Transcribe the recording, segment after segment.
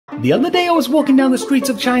The other day I was walking down the streets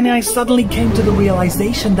of China, I suddenly came to the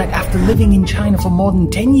realization that after living in China for more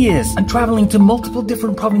than 10 years and traveling to multiple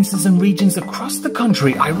different provinces and regions across the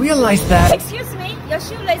country, I realized that... Excuse me, your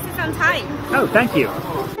shoelace is untied. Oh, thank you.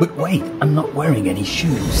 But wait, I'm not wearing any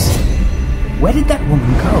shoes. Where did that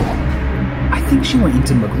woman go? I think she went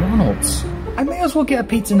into McDonald's. I may as well get a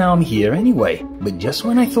pizza now I'm here anyway. But just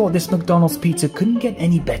when I thought this McDonald's pizza couldn't get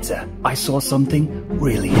any better, I saw something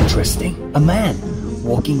really interesting. A man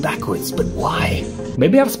walking backwards, but why?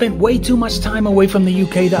 Maybe I've spent way too much time away from the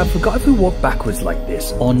UK that I forgot if we walk backwards like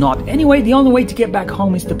this or not. Anyway, the only way to get back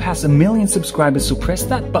home is to pass 1 million subscribers, so press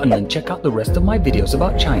that button and check out the rest of my videos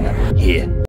about China here.